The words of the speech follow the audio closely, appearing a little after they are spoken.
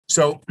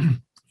So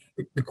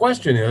the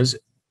question is,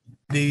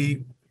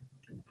 the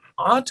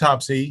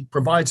autopsy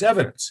provides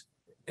evidence,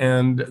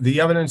 and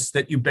the evidence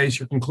that you base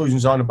your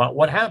conclusions on about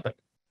what happened.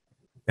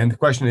 And the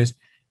question is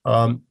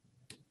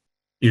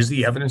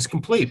the evidence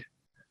complete?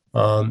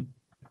 And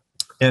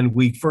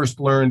we first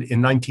learned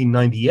in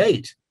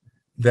 1998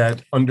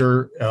 that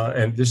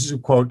and this is a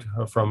quote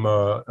from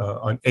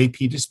an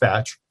AP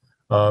dispatch,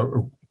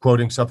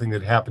 quoting something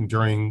that happened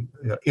during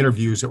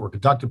interviews that were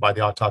conducted by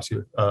the autopsy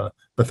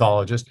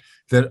pathologist,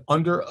 that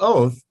under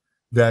oath,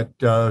 that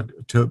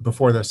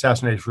before the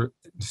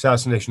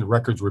Assassination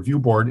Records Review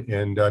Board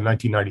in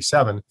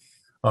 1997,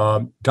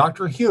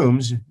 Dr.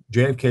 Humes,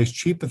 JFK's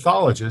chief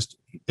pathologist,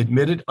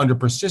 admitted under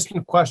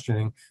persistent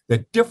questioning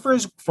that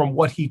differs from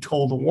what he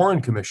told the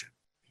Warren Commission.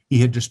 He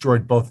had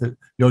destroyed both the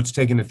notes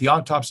taken at the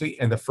autopsy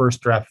and the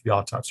first draft of the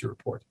autopsy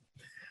report.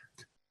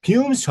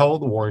 Humes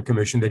told the Warren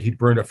Commission that he'd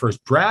burned a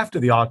first draft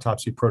of the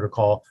autopsy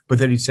protocol, but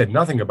that he said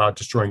nothing about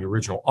destroying the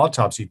original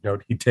autopsy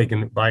note he'd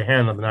taken by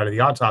hand on the night of the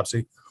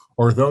autopsy,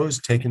 or those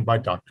taken by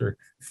Dr.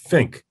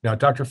 Finck. Now,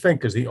 Dr.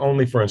 Finck is the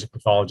only forensic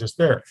pathologist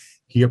there.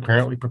 He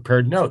apparently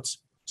prepared notes.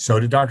 So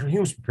did Dr.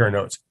 Humes prepare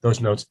notes. Those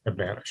notes have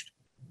vanished.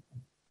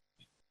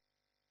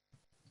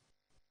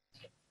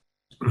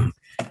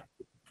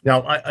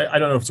 Now, I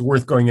don't know if it's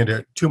worth going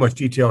into too much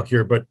detail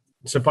here, but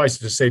suffice it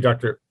to say,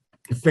 Dr.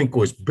 Finck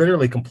was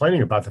bitterly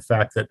complaining about the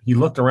fact that he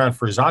looked around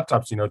for his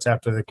autopsy notes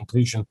after the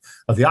completion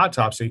of the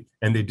autopsy,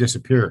 and they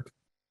disappeared.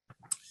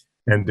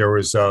 And there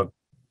was a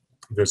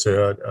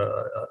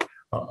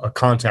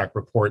contact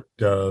report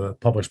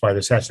published by the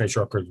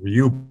Assassination Records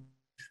Review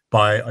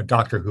by a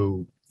doctor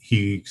who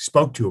he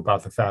spoke to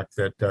about the fact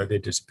that they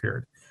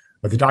disappeared.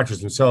 But the doctors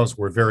themselves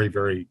were very,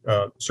 very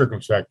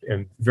circumspect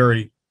and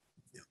very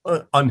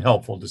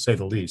unhelpful, to say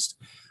the least.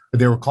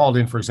 They were called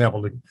in, for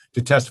example,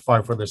 to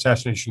testify for the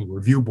Assassination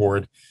Review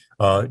Board,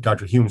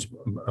 Dr. Humes,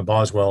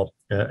 Boswell,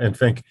 and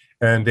Finck,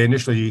 and they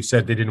initially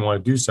said they didn't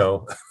want to do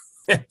so.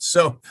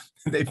 So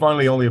they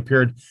finally only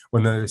appeared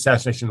when the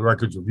Assassination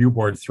Records Review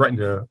Board threatened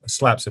to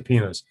slap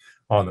subpoenas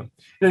on them.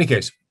 In any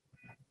case,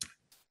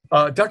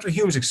 Dr.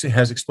 Humes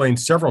has explained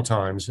several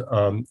times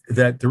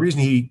that the reason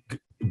he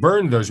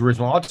burned those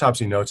original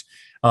autopsy notes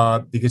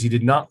because he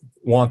did not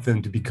want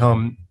them to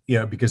become,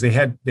 because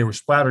they were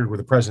splattered with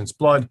the president's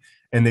blood,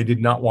 and they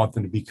did not want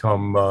them to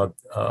become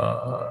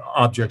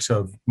objects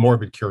of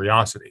morbid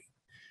curiosity.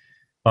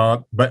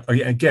 But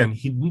again,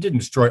 he didn't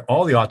destroy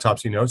all the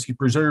autopsy notes. He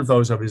preserved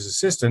those of his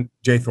assistant,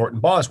 J. Thornton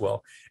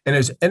Boswell. And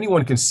as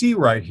anyone can see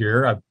right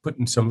here, I've put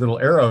in some little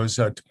arrows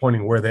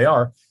pointing where they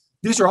are.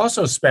 These are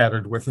also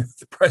spattered with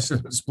the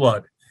president's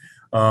blood.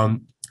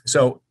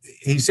 So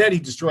he said he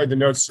destroyed the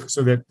notes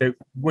so that they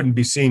wouldn't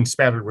be seen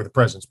spattered with the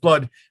president's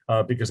blood,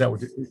 because that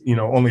would,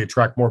 only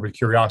attract morbid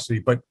curiosity.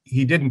 But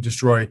he didn't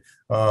destroy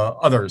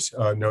others'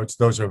 notes,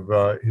 those of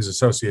his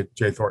associate,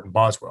 J. Thornton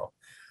Boswell.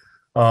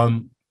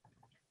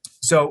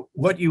 So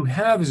what you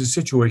have is a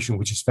situation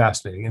which is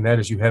fascinating, and that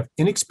is you have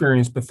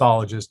inexperienced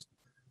pathologists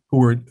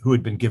who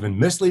had been given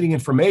misleading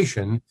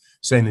information,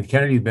 saying that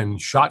Kennedy had been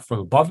shot from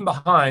above and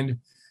behind,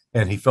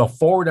 and he fell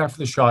forward after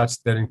the shots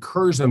that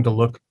encouraged them to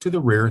look to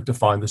the rear to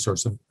find the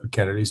source of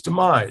Kennedy's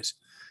demise.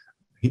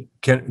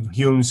 Dr.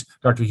 Humes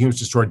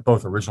destroyed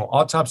both original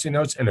autopsy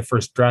notes and the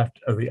first draft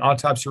of the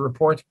autopsy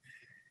report.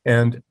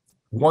 And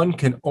one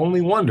can only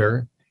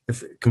wonder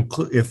if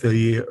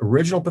the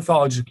original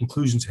pathologist's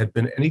conclusions had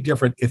been any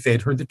different if they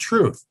had heard the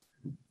truth,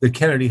 that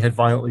Kennedy had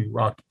violently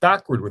rocked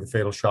backward with a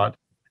fatal shot,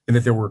 and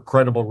that there were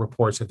credible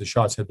reports that the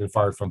shots had been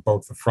fired from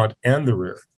both the front and the rear.